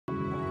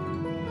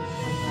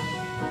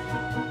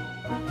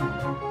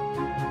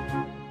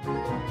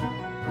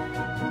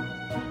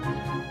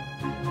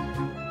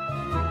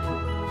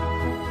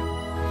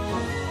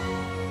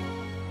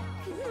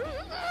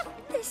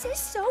This is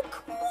so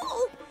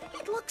cool!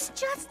 It looks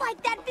just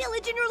like that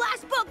village in your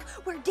last book,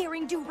 where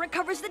Daring Do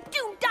recovers the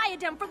doomed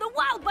diadem from the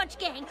Wild Bunch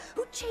gang,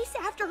 who chase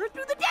after her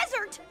through the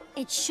desert!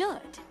 It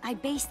should. I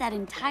based that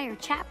entire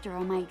chapter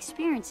on my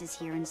experiences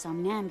here in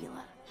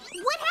Somnambula.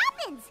 What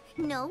happens?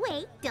 No,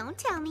 wait, don't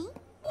tell me.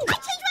 I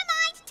changed my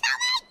mind! Tell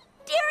me!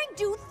 Daring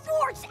Do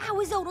thwarts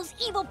Awazodal's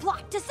evil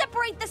plot to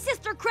separate the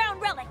Sister Crown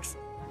relics.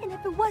 And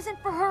if it wasn't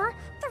for her,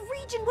 the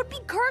region would be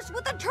cursed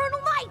with eternal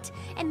night,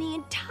 and the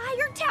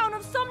entire town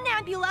of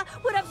Somnambula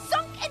would have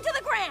sunk into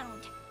the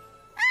ground.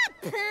 Ah,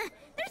 there's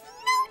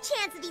no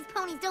chance that these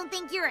ponies don't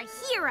think you're a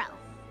hero.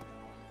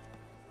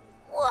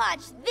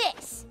 Watch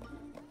this.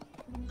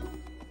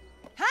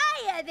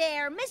 Hiya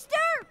there, mister.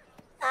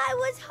 I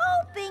was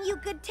hoping you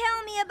could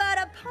tell me about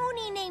a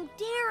pony named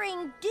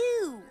Daring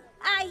Do.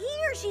 I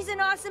hear she's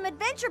an awesome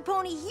adventure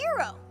pony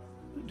hero.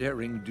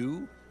 Daring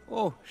Do?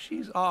 Oh,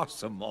 she's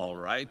awesome, all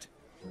right.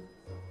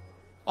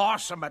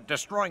 Awesome at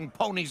destroying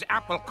ponies'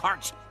 apple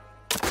carts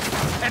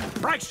and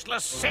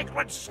priceless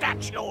sacred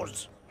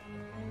statues.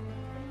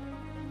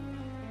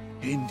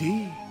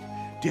 Indeed.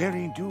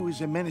 Daring Do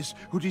is a menace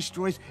who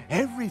destroys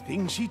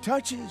everything she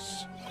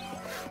touches.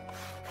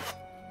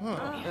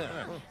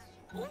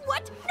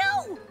 What?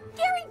 No!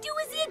 Daring Do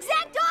is the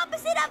exact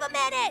opposite of a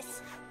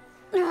menace!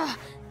 Ugh,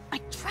 I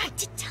tried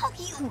to tell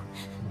you.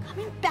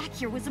 Coming back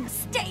here was a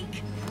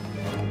mistake.